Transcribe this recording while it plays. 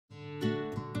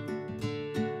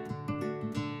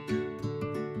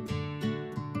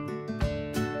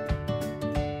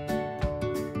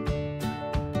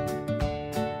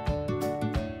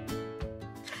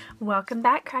Welcome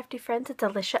back, Crafty friends. It's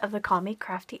Alicia of the Call Me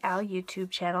Crafty Owl YouTube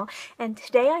channel, and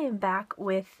today I am back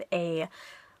with a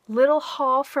little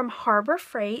haul from Harbor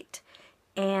Freight,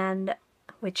 and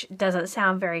which doesn't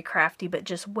sound very crafty, but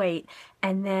just wait.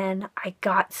 And then I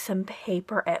got some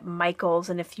paper at Michael's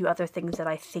and a few other things that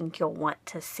I think you'll want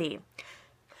to see.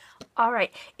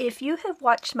 Alright, if you have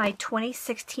watched my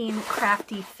 2016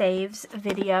 Crafty Faves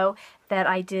video that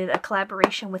I did a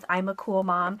collaboration with I'm a Cool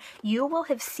Mom, you will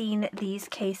have seen these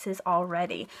cases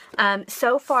already.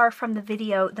 So far from the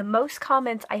video, the most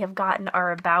comments I have gotten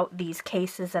are about these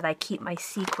cases that I keep my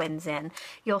sequins in.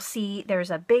 You'll see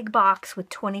there's a big box with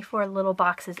 24 little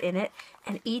boxes in it,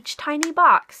 and each tiny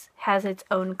box has its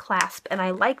own clasp, and I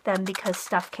like them because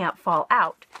stuff can't fall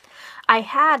out. I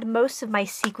had most of my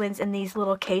sequins in these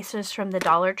little cases from the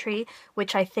Dollar Tree,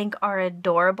 which I think are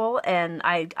adorable and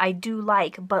I do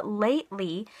like, but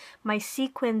lately my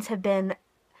sequins have been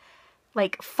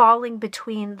like falling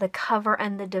between the cover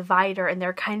and the divider, and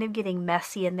they're kind of getting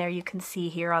messy in there. You can see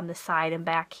here on the side and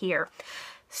back here.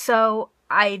 So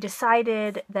I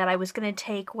decided that I was going to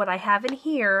take what I have in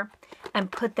here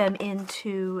and put them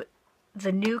into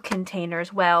the new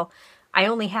containers. Well, I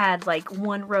only had like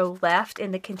one row left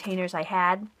in the containers I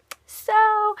had,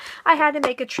 so I had to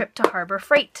make a trip to Harbor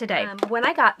Freight today. When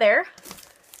I got there,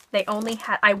 they only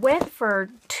had, I went for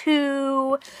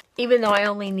 2, even though I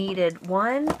only needed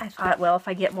 1. I thought, well, if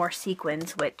I get more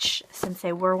sequins, which since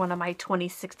they were one of my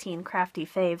 2016 Crafty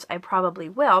Faves, I probably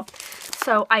will.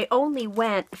 So I only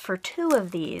went for 2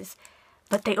 of these.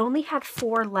 But they only had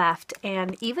 4 left,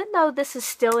 and even though this is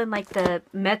still in like the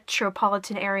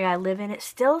metropolitan area I live in, it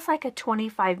still is like a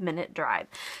 25-minute drive.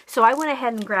 So I went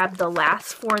ahead and grabbed the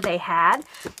last 4 they had,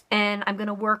 and I'm going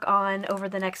to work on over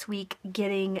the next week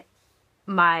getting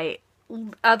my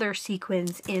other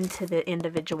sequins into the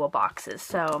individual boxes.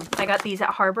 So I got these at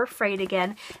Harbor Freight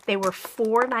again. They were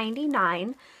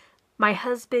 $4.99. My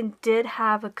husband did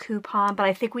have a coupon, but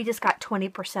I think we just got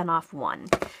 20% off one.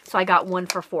 So I got one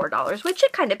for $4, which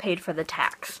it kind of paid for the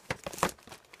tax.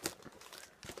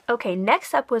 Okay,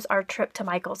 next up was our trip to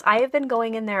Michael's. I have been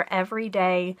going in there every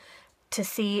day to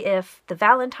see if the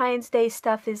Valentine's Day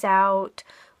stuff is out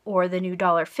or the new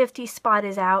 $1.50 spot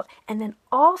is out. And then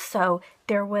also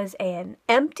there was an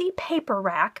empty paper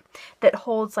rack that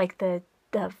holds like the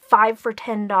 5 for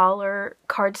 $10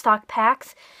 cardstock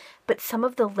packs. But some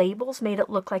of the labels made it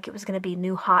look like it was going to be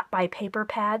new Hot Buy paper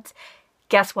pads.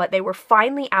 Guess what? They were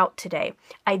finally out today.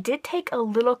 I did take a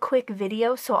little quick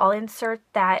video, so I'll insert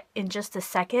that in just a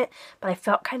second, but I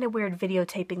felt kind of weird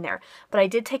videotaping there. But I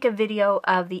did take a video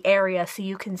of the area so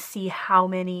you can see how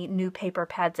many new paper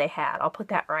pads they had. I'll put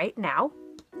that right now.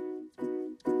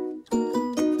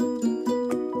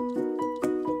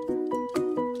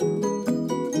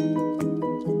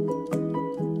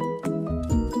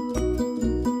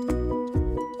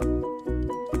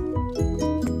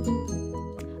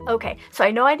 Okay, so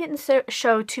I know I didn't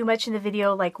show too much in the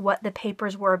video like what the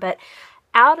papers were, but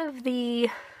out of they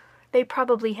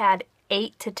probably had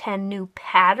 8 to 10 new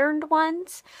patterned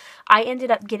ones. I ended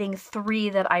up getting 3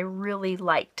 that I really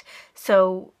liked.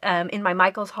 So in my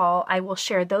Michael's haul, I will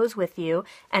share those with you.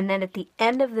 And then at the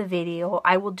end of the video,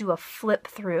 I will do a flip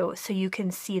through so you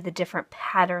can see the different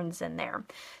patterns in there.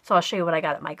 So I'll show you what I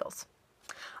got at Michael's.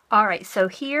 All right, so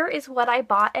here is what I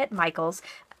bought at Michael's.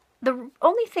 The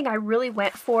only thing I really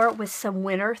went for was some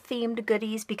winter themed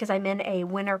goodies because I'm in a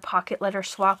winter pocket letter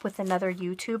swap with another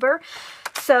YouTuber.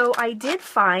 So I did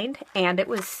find, and it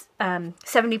was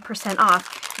 70%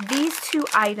 off, these 2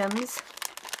 items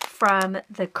from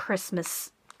the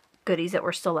Christmas goodies that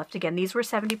were still left. Again, these were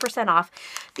 70% off.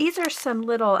 These are some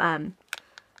little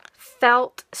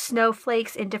felt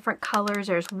snowflakes in different colors.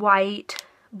 There's white,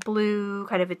 blue,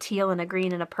 kind of a teal, and a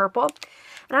green, and a purple.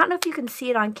 And I don't know if you can see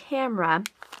it on camera,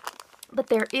 but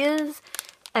there is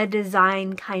a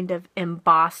design kind of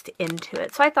embossed into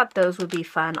it. So I thought those would be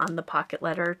fun on the pocket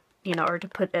letter, you know, or to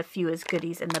put a few as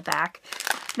goodies in the back.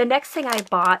 The next thing I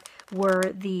bought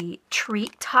were the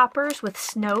treat toppers with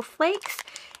snowflakes.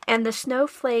 And the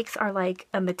snowflakes are like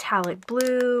a metallic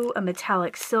blue, a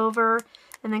metallic silver,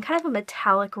 and then kind of a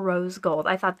metallic rose gold.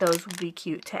 I thought those would be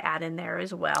cute to add in there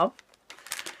as well.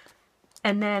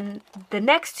 And then the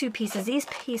next 2 pieces, these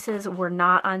pieces were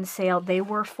not on sale. They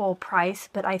were full price,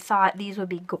 but I thought these would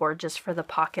be gorgeous for the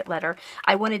pocket letter.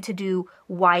 I wanted to do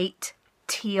white,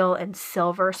 teal, and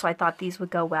silver, so I thought these would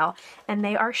go well. And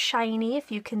they are shiny,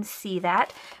 if you can see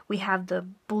that. We have the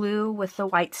blue with the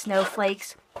white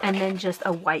snowflakes, and then just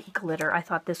a white glitter. I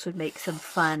thought this would make some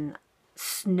fun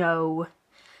snow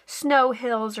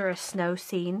hills or a snow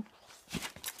scene.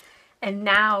 And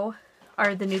now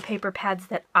are the new paper pads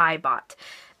that I bought.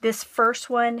 This first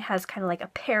one has kind of like a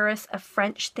Paris, a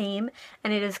French theme,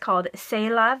 and it is called C'est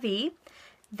la vie.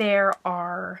 There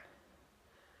are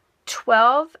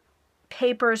 12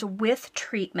 papers with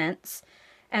treatments,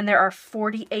 and there are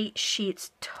 48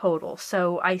 sheets total.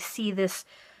 So I see this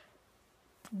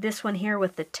one here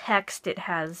with the text. It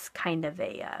has kind of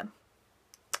a,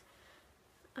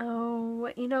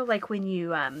 you know, like when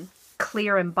you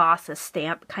clear emboss a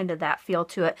stamp, kind of that feel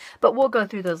to it. But we'll go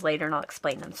through those later and I'll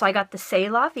explain them. So I got the C'est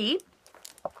la vie.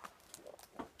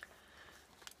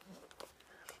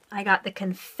 I got the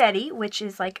confetti, which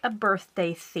is like a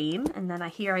birthday theme. And then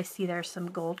here I see there's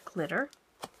some gold glitter.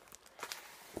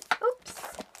 Oops.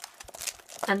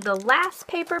 And the last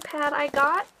paper pad I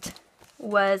got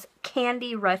was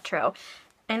Candy Retro.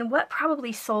 And what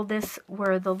probably sold this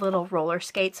were the little roller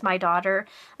skates. My daughter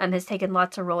has taken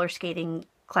lots of roller skating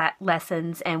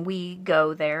lessons, and we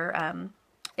go there,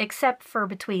 except for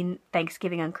between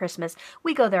Thanksgiving and Christmas.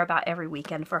 We go there about every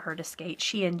weekend for her to skate.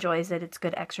 She enjoys it. It's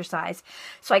good exercise.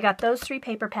 So I got those 3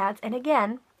 paper pads, and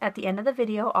again, at the end of the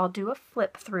video, I'll do a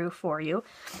flip through for you.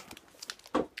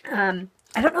 I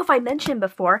don't know if I mentioned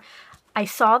before, I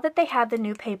saw that they had the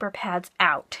new paper pads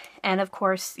out, and of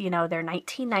course, you know, they're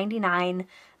 $19.99.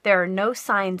 There are no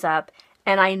signs up,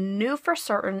 and I knew for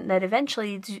certain that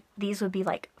eventually these would be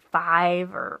like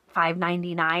 $5 or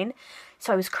 $5.99.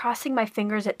 So I was crossing my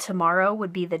fingers that tomorrow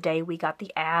would be the day we got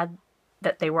the ad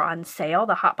that they were on sale.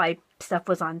 The Hot Buy stuff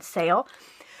was on sale.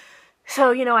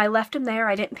 So, you know, I left them there.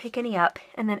 I didn't pick any up.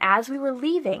 And then as we were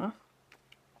leaving,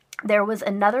 there was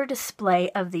another display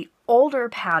of the older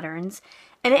patterns,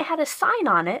 and it had a sign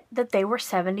on it that they were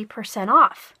 70%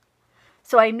 off.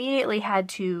 So I immediately had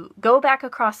to go back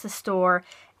across the store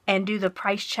and do the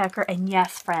price checker. And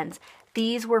yes, friends,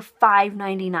 these were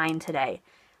 $5.99 today.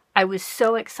 I was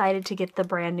so excited to get the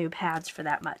brand new pads for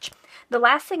that much. The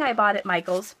last thing I bought at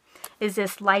Michael's is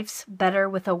this Life's Better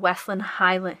with a West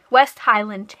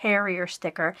Highland Terrier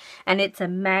sticker. And it's a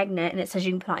magnet, and it says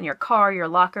you can put it on your car, your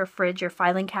locker, fridge, your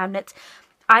filing cabinets.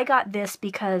 I got this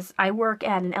because I work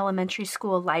at an elementary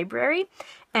school library,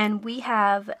 and we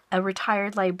have a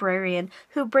retired librarian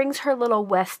who brings her little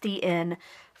Westie in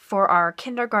for our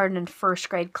kindergarten and first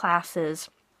grade classes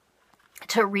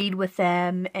to read with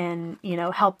them and, you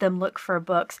know, help them look for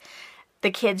books.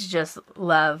 The kids just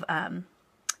love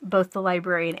both the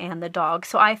librarian and the dog.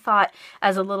 So I thought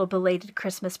as a little belated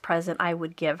Christmas present, I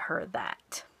would give her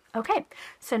that. Okay,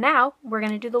 so now we're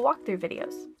going to do the walkthrough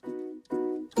videos.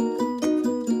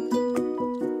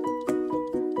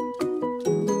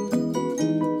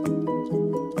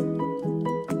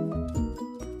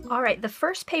 Alright, the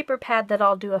first paper pad that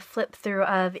I'll do a flip through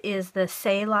of is the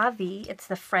C'est la vie. It's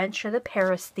the French or the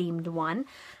Paris themed one.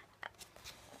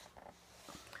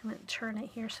 I'm going to turn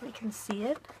it here so we can see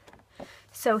it.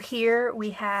 So here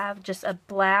we have just a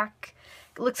black,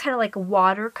 it looks kind of like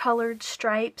watercolored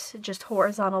stripes, just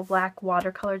horizontal black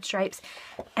watercolored stripes.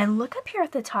 And look up here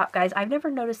at the top, guys. I've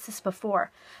never noticed this before.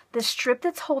 The strip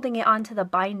that's holding it onto the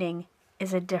binding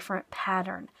is a different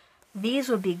pattern. These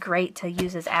would be great to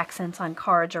use as accents on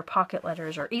cards or pocket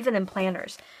letters or even in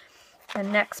planners. The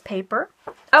next paper,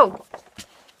 oh,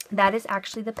 that is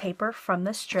actually the paper from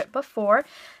the strip before.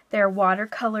 They're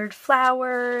watercolored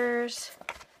flowers.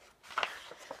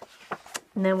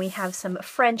 And then we have some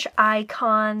French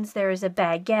icons. There's a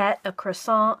baguette, a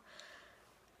croissant,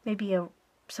 maybe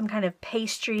some kind of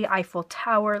pastry, Eiffel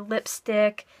Tower,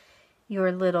 lipstick,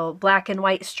 your little black and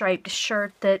white striped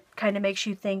shirt that kind of makes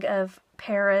you think of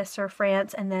Paris or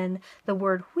France, and then the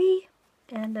word oui,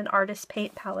 and an artist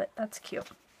paint palette. That's cute.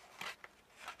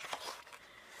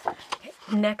 Okay,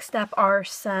 next up are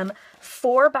some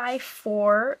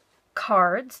 4x4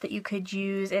 cards that you could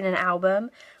use in an album,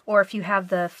 or if you have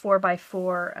the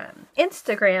 4x4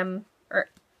 Instagram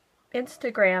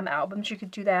albums, you could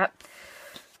do that.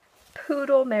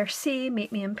 Poodle, merci,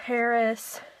 meet me in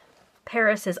Paris.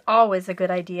 Paris is always a good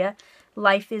idea.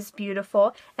 Life is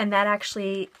beautiful, and that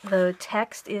actually, the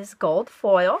text is gold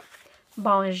foil.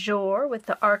 Bonjour with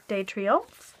the Arc de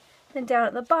Triomphe. And down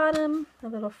at the bottom, a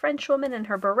little French woman in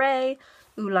her beret,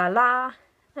 ooh la la,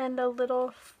 and a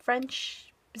little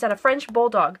French, is that a French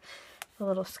bulldog? A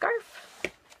little scarf.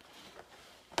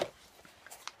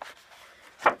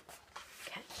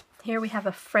 Okay, here we have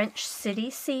a French city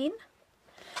scene.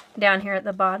 Down here at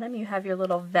the bottom, you have your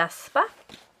little Vespa.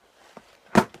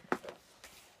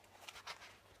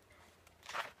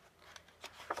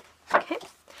 Okay,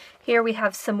 here we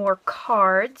have some more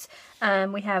cards.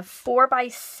 We have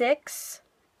 4x6,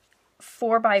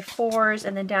 4x4s,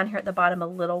 and then down here at the bottom a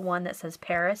little one that says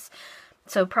Paris.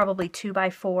 So probably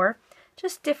 2x4.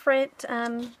 Just different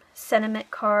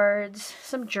sentiment cards,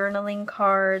 some journaling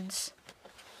cards.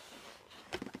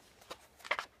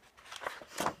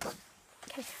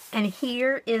 Okay. And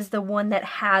here is the one that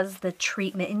has the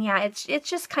treatment. And yeah, it's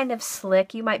just kind of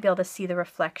slick. You might be able to see the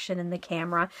reflection in the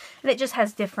camera. And it just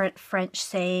has different French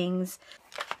sayings.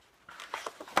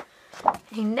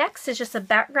 Okay, next is just a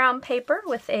background paper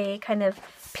with a kind of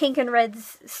pink and red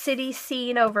city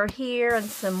scene over here and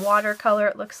some watercolor,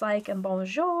 it looks like, and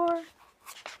bonjour.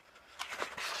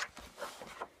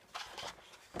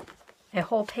 A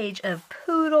whole page of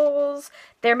poodles.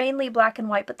 They're mainly black and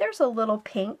white, but there's a little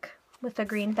pink with a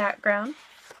green background.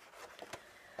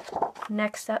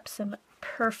 Next up, some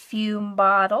perfume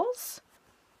bottles.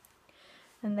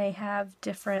 And they have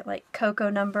different, like Coco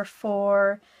No.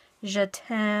 4, Je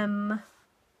t'aime,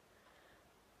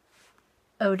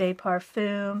 Eau de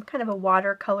Parfum, kind of a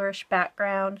watercolorish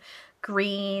background,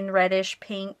 green, reddish,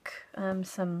 pink,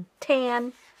 some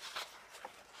tan.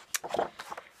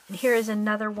 And here is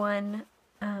another one.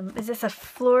 Is this a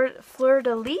fleur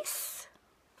de lis?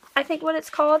 I think what it's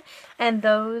called. And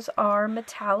those are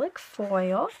metallic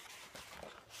foil.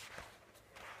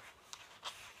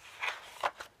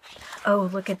 Oh,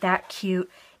 look at that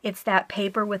cute. It's that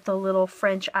paper with the little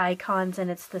French icons,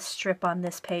 and it's the strip on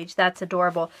this page. That's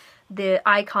adorable. The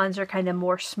icons are kind of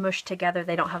more smushed together.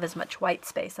 They don't have as much white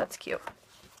space. That's cute.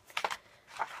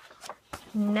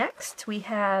 Next, we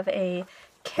have a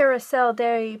Carousel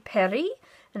de Paris,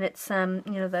 and it's you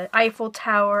know, the Eiffel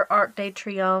Tower, Arc de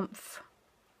Triomphe.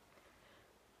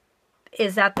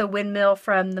 Is that the windmill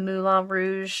from the Moulin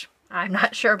Rouge? I'm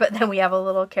not sure, but then we have a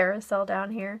little carousel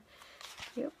down here.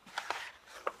 Cute.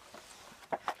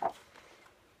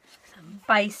 Some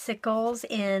bicycles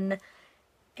in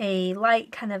a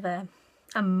light, kind of a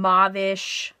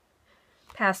mauve-ish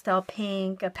pastel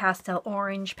pink, a pastel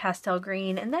orange, pastel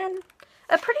green, and then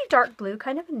a pretty dark blue,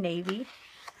 kind of a navy.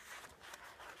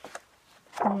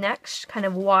 Next, kind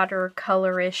of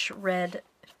watercolorish red,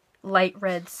 light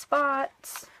red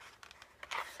spots.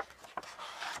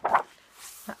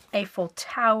 Eiffel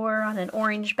Tower on an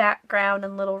orange background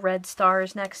and little red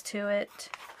stars next to it.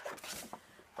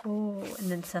 Ooh, and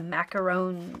then some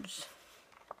macarons.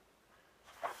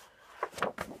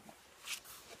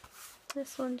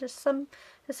 This one just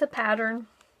a pattern.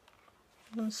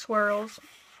 Some swirls.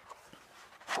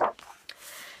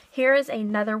 Here is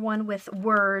another one with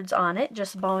words on it,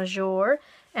 just bonjour.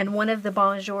 And one of the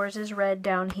bonjours is red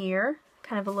down here.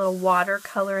 Kind of a little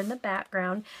watercolor in the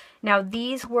background. Now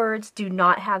these words do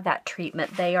not have that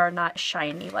treatment. They are not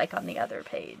shiny like on the other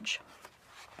page.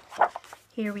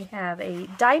 Here we have a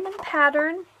diamond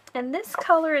pattern. And this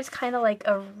color is kind of like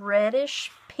a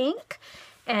reddish pink.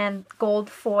 And gold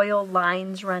foil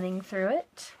lines running through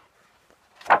it.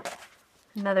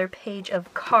 Another page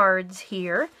of cards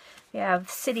here. We have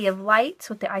City of Lights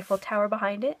with the Eiffel Tower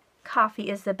behind it. Coffee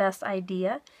is the best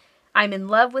idea. I'm in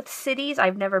love with cities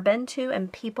I've never been to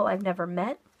and people I've never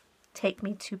met. Take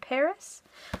me to Paris.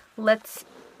 Let's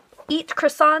eat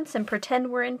croissants and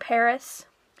pretend we're in Paris.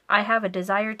 I have a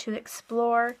desire to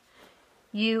explore.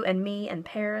 You and me and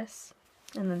Paris.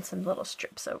 And then some little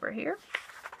strips over here.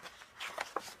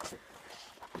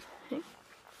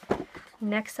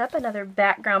 Next up, another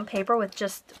background paper with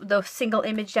just the single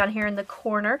image down here in the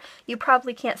corner. You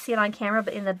probably can't see it on camera,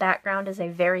 but in the background is a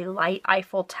very light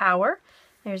Eiffel Tower.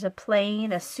 There's a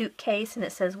plane, a suitcase, and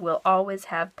it says, "We'll always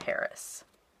have Paris."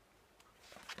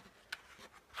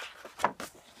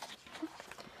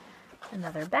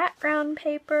 Another background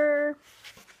paper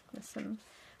with some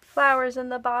flowers in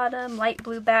the bottom, light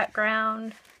blue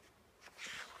background.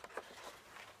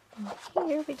 And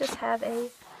here we just have a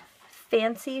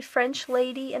fancy French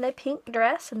lady in a pink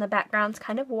dress, and the background's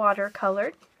kind of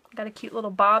watercolored. Got a cute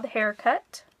little bob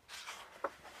haircut.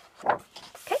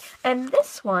 Okay, and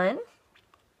this one,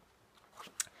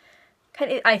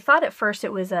 I thought at first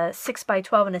it was a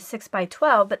 6x12 and a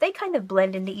 6x12, but they kind of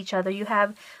blend into each other. You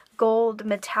have gold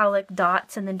metallic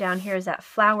dots, and then down here is that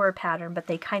flower pattern, but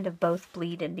they kind of both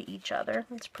bleed into each other.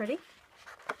 That's pretty.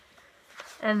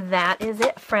 And that is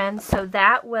it, friends. So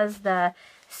that was the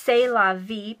C'est La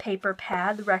Vie paper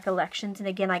pad, the Recollections. And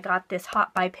again, I got this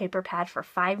Hot Buy paper pad for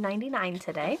 $5.99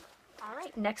 today.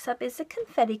 Alright, next up is the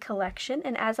confetti collection.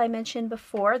 And as I mentioned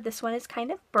before, this one is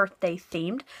kind of birthday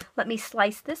themed. Let me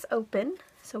slice this open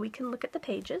so we can look at the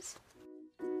pages.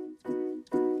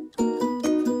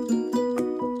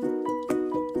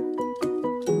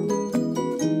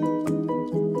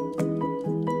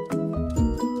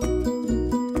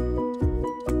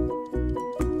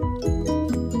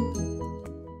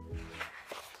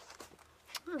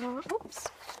 Oops.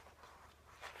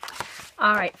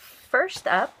 Alright, first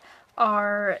up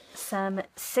are some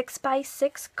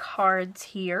 6x6 cards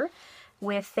here.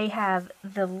 They have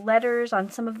the letters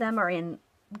on some of them are in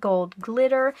gold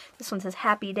glitter. This one says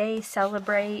happy day,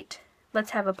 celebrate,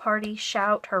 let's have a party,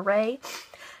 shout, hooray.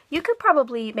 You could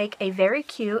probably make a very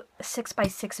cute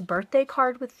 6x6 birthday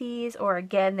card with these, or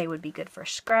again, they would be good for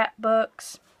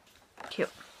scrapbooks.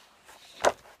 Cute.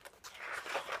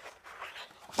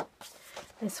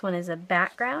 This one is a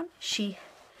background. She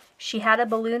had a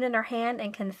balloon in her hand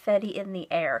and confetti in the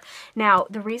air. Now,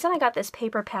 the reason I got this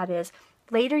paper pad is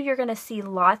later you're going to see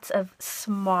lots of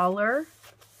smaller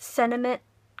sentiment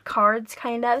cards,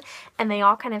 kind of, and they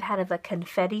all kind of had a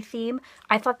confetti theme.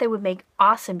 I thought they would make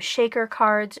awesome shaker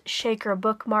cards, shaker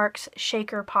bookmarks,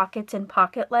 shaker pockets, and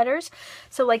pocket letters.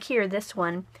 So like here, this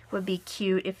one would be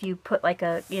cute if you put like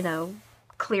a, you know,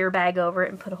 clear bag over it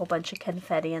and put a whole bunch of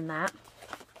confetti in that.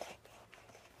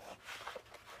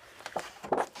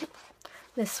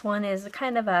 This one is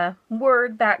kind of a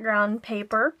word background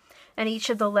paper, and each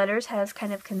of the letters has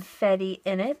kind of confetti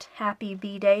in it. Happy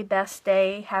B-Day, best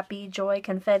day, happy, joy,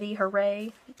 confetti,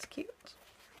 hooray. It's cute.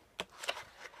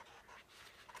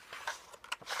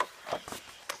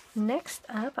 Next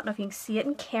up, I don't know if you can see it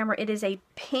in camera, it is a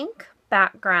pink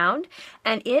background,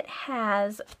 and it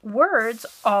has words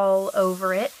all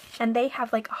over it, and they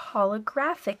have like a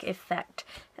holographic effect.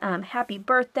 Happy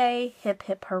birthday, hip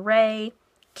hip hooray,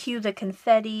 cue the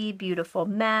confetti, beautiful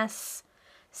mess,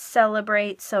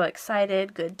 celebrate, so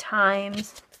excited, good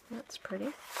times. That's pretty.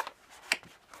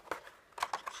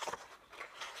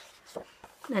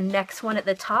 The next one at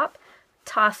the top,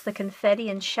 toss the confetti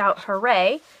and shout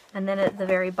hooray. And then at the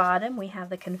very bottom we have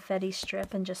the confetti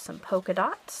strip and just some polka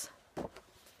dots.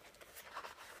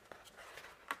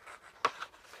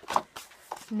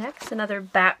 Next, another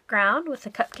background with a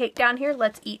cupcake down here.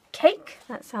 Let's eat cake.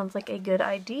 That sounds like a good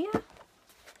idea.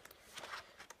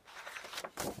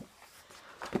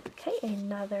 Okay,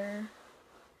 another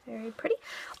very pretty.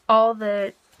 All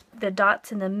the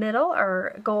dots in the middle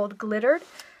are gold glittered.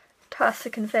 Toss the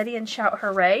confetti and shout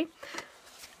hooray.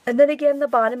 And then again, the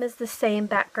bottom is the same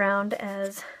background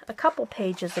as a couple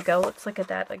pages ago. Let's look at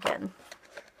that again.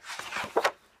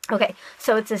 Okay,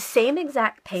 so it's the same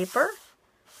exact paper,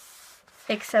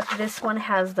 except this one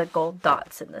has the gold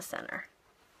dots in the center.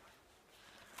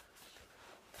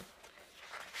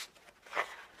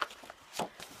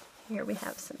 Here we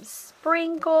have some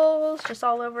sprinkles just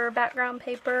all over background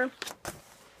paper.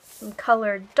 Some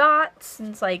colored dots, and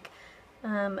it's like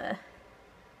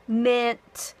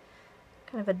mint,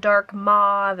 kind of a dark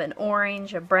mauve, an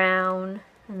orange, a brown,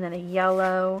 and then a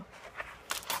yellow.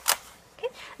 Okay.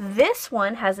 This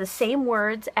one has the same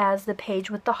words as the page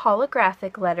with the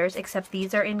holographic letters, except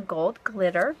these are in gold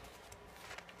glitter.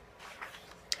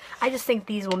 I just think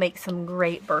these will make some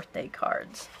great birthday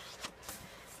cards.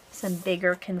 Some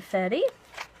bigger confetti.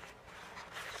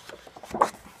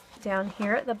 Down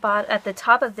here at the bottom, at the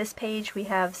top of this page, we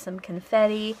have some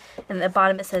confetti, and at the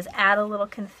bottom it says add a little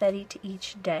confetti to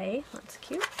each day. That's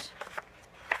cute.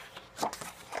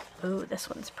 Ooh, this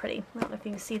one's pretty. I don't know if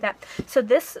you can see that. So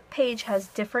this page has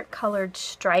different colored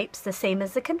stripes, the same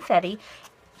as the confetti,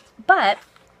 but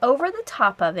over the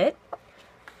top of it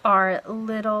are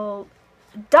little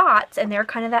dots, and they're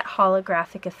kind of that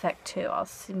holographic effect too. I'll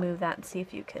move that and see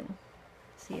if you can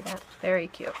see that. Very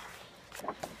cute.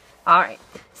 Alright,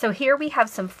 so here we have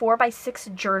some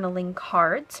 4x6 journaling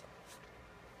cards,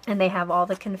 and they have all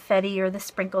the confetti or the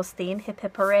sprinkles theme. Hip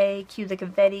hip hooray, cue the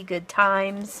confetti, good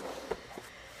times.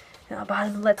 And at the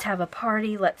bottom, let's have a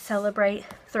party, let's celebrate,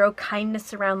 throw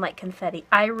kindness around like confetti.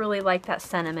 I really like that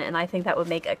sentiment, and I think that would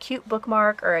make a cute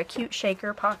bookmark or a cute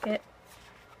shaker pocket.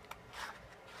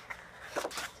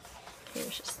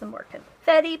 Here's just some more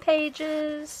confetti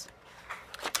pages.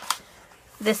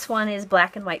 This one is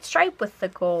black and white stripe with the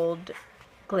gold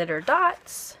glitter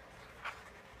dots.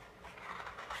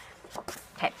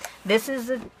 Okay, this is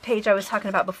the page I was talking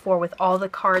about before with all the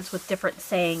cards with different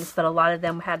sayings, but a lot of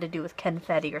them had to do with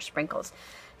confetti or sprinkles.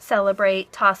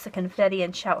 Celebrate, toss the confetti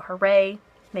and shout hooray,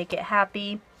 make it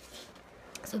happy.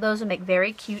 So those would make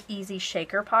very cute, easy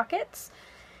shaker pockets.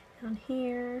 Down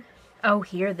here. Oh,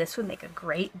 here, this would make a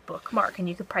great bookmark, and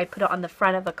you could probably put it on the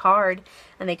front of a card,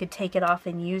 and they could take it off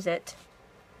and use it.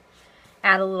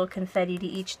 Add a little confetti to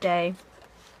each day.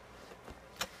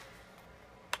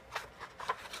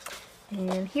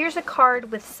 And here's a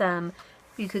card with some,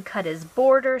 you could cut as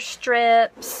border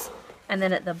strips, and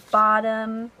then at the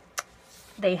bottom,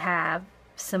 they have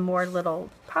some more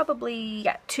little, probably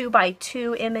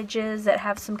 2x2 images that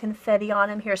have some confetti on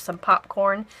them. Here's some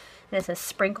popcorn, and it says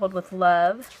sprinkled with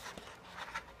love.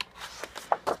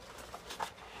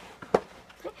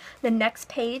 The next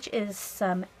page is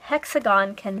some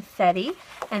hexagon confetti,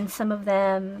 and some of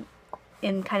them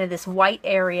in kind of this white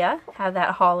area have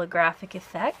that holographic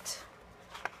effect.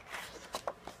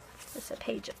 Here's a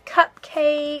page of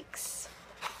cupcakes.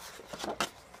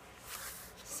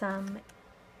 Some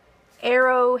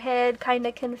arrowhead kind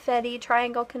of confetti,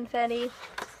 triangle confetti.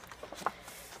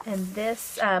 And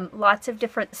this, lots of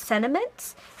different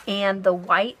sentiments. And the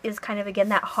white is kind of, again,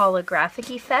 that holographic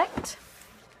effect.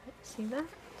 See that?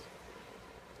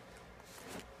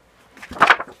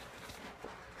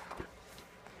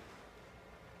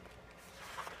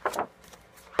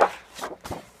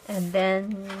 And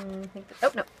then,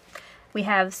 oh no, we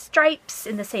have stripes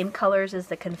in the same colors as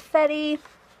the confetti.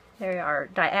 There are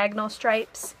diagonal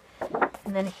stripes.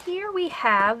 And then here we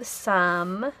have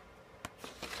some,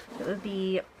 it would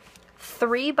be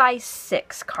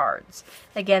 3x6 cards.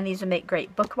 Again, these would make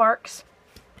great bookmarks.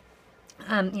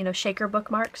 You know, shaker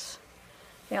bookmarks.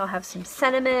 They all have some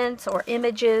sentiments or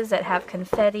images that have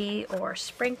confetti or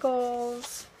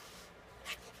sprinkles.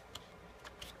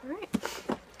 All right.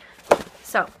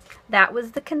 So that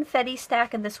was the confetti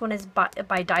stack, and this one is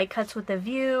by Die Cuts with a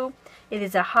View. It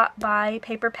is a hot buy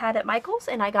paper pad at Michael's,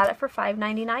 and I got it for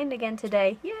 $5.99 again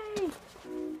today. Yay!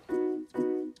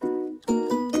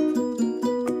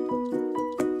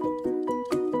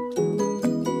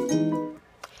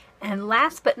 And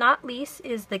last but not least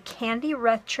is the Candy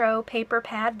Retro paper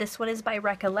pad. This one is by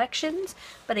Recollections,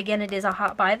 but again, it is a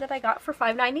hot buy that I got for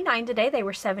 $5.99 today. They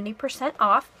were 70%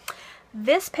 off.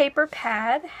 This paper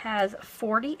pad has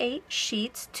 48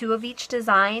 sheets, 2 of each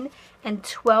design, and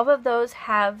 12 of those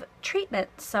have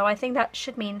treatments. So I think that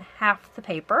should mean half the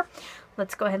paper.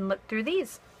 Let's go ahead and look through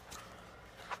these.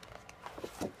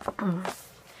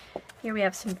 Here we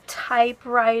have some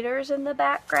typewriters in the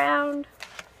background.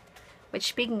 Which,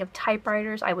 speaking of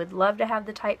typewriters, I would love to have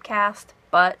the typecast,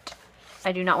 but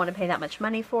I do not want to pay that much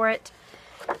money for it.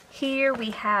 Here we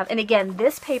have, and again,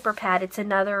 this paper pad, it's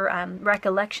another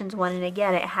Recollections one, and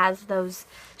again, it has those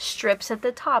strips at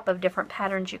the top of different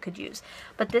patterns you could use.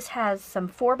 But this has some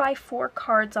 4x4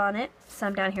 cards on it,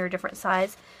 some down here are different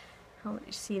size. I'll let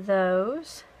you see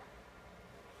those.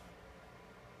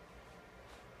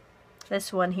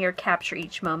 This one here, Capture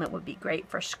Each Moment, would be great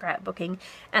for scrapbooking.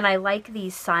 And I like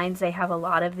these signs. They have a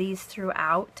lot of these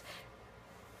throughout.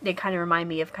 They kind of remind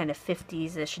me of kind of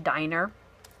 50s-ish diner.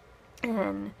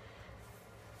 And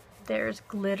there's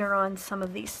glitter on some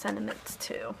of these sentiments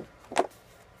too.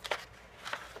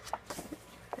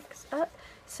 Next up,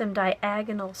 some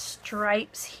diagonal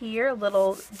stripes here, a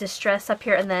little distress up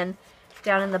here, and then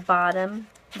down in the bottom,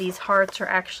 these hearts are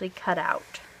actually cut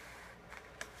out.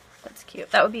 That's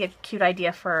cute. That would be a cute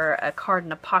idea for a card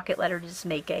and a pocket letter to just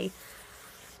make a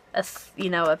you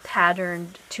know, a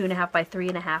patterned 2.5 by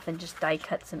 3.5 and just die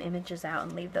cut some images out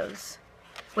and leave those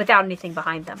without anything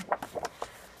behind them.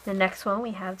 The next one,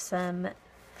 we have some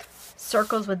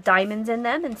circles with diamonds in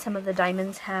them, and some of the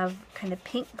diamonds have kind of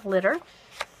pink glitter.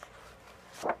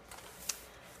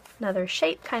 Another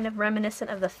shape kind of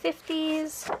reminiscent of the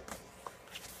 50s.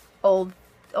 Old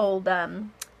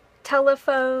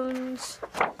telephones.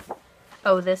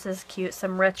 Oh, this is cute.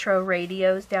 Some retro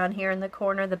radios down here in the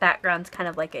corner. The background's kind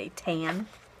of like a tan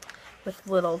with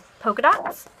little polka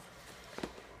dots.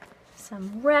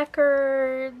 Some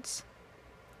records.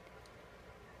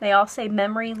 They all say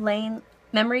Memory Lane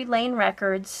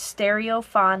records,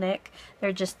 stereophonic.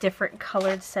 They're just different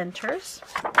colored centers.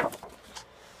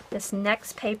 This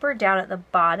next paper down at the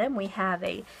bottom, we have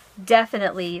a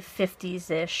definitely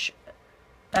 50s-ish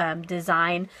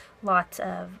design. Lots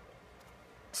of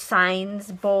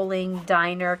signs: bowling,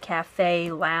 diner,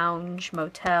 cafe, lounge,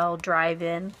 motel,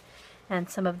 drive-in, and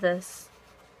some of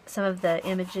the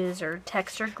images or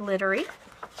text are glittery.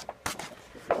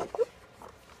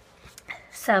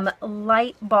 Some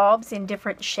light bulbs in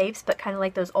different shapes, but kind of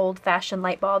like those old-fashioned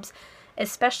light bulbs.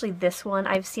 Especially this one,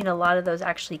 I've seen a lot of those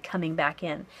actually coming back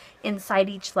in. Inside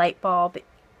each light bulb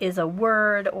is a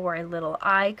word or a little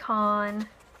icon.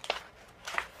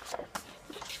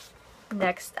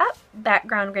 Next up,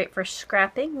 background great for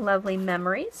scrapping, lovely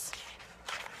memories.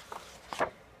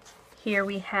 Here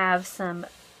we have some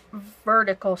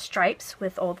vertical stripes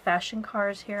with old-fashioned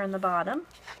cars here on the bottom.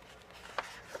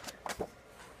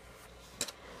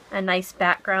 A nice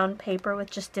background paper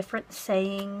with just different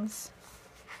sayings.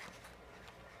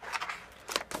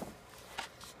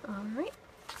 Alright,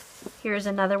 here's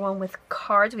another one with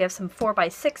cards. We have some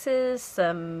 4x6s,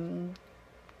 some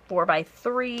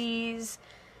 4x3s.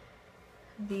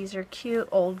 These are cute,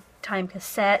 old-time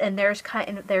cassette, and there's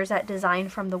that design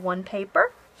from the one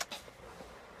paper.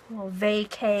 A little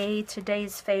vacay,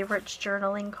 today's favorites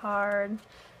journaling card.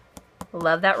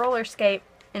 Love that roller skate.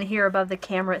 And here above the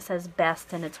camera it says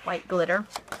best, and it's white glitter.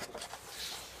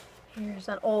 Here's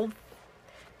an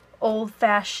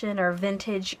old-fashioned or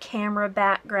vintage camera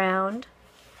background.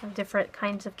 of different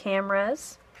kinds of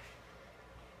cameras.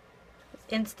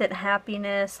 Instant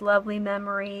happiness, lovely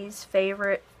memories,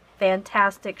 favorite,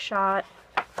 fantastic shot.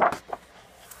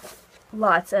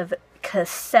 Lots of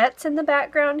cassettes in the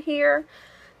background here.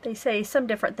 They say some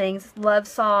different things. Love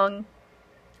song,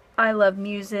 I love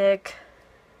music,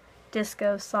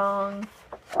 disco song.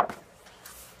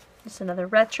 Just another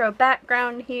retro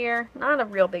background here. Not a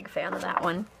real big fan of that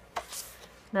one.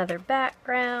 Another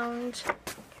background.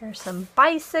 Here's some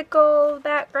bicycle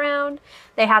background.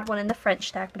 They had one in the French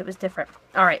stack, but it was different.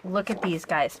 Alright, look at these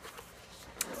guys.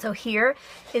 So here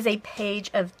is a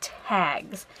page of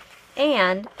tags,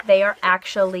 and they are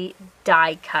actually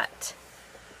die cut.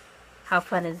 How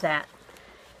fun is that?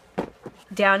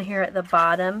 Down here at the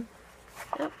bottom,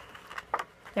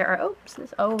 there are, oops,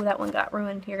 oh, that one got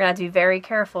ruined. You're going to have to be very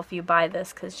careful if you buy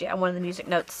this, because yeah, one of the music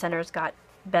notes centers got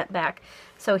bent back.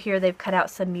 So here they've cut out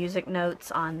some music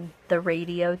notes on the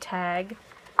radio tag,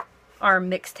 our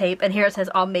mixtape, and here it says,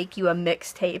 I'll make you a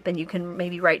mixtape, and you can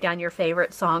maybe write down your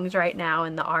favorite songs right now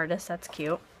and the artist. That's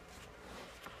cute.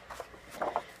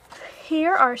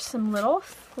 Here are some little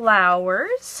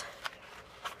flowers,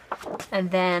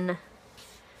 and then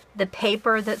the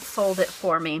paper that sold it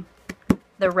for me,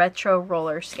 the retro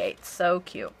roller skates. So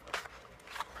cute.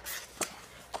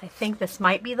 I think this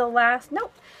might be the last.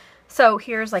 Nope. So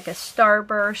here's like a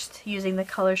starburst using the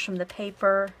colors from the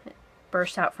paper. It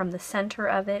bursts out from the center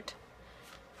of it.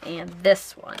 And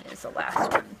this one is the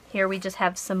last one. Here we just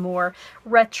have some more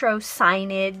retro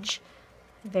signage.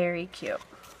 Very cute.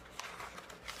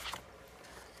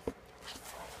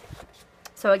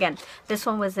 So again, this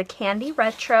one was a candy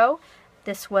retro.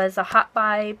 This was a hot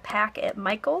buy pack at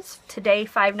Michael's. Today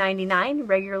 $5.99,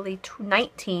 regularly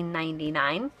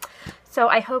 $19.99. So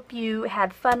I hope you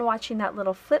had fun watching that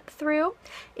little flip through.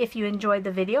 If you enjoyed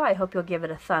the video, I hope you'll give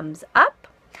it a thumbs up.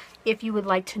 If you would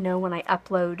like to know when I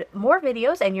upload more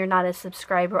videos and you're not a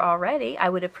subscriber already, I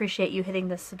would appreciate you hitting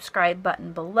the subscribe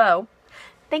button below.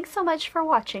 Thanks so much for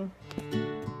watching.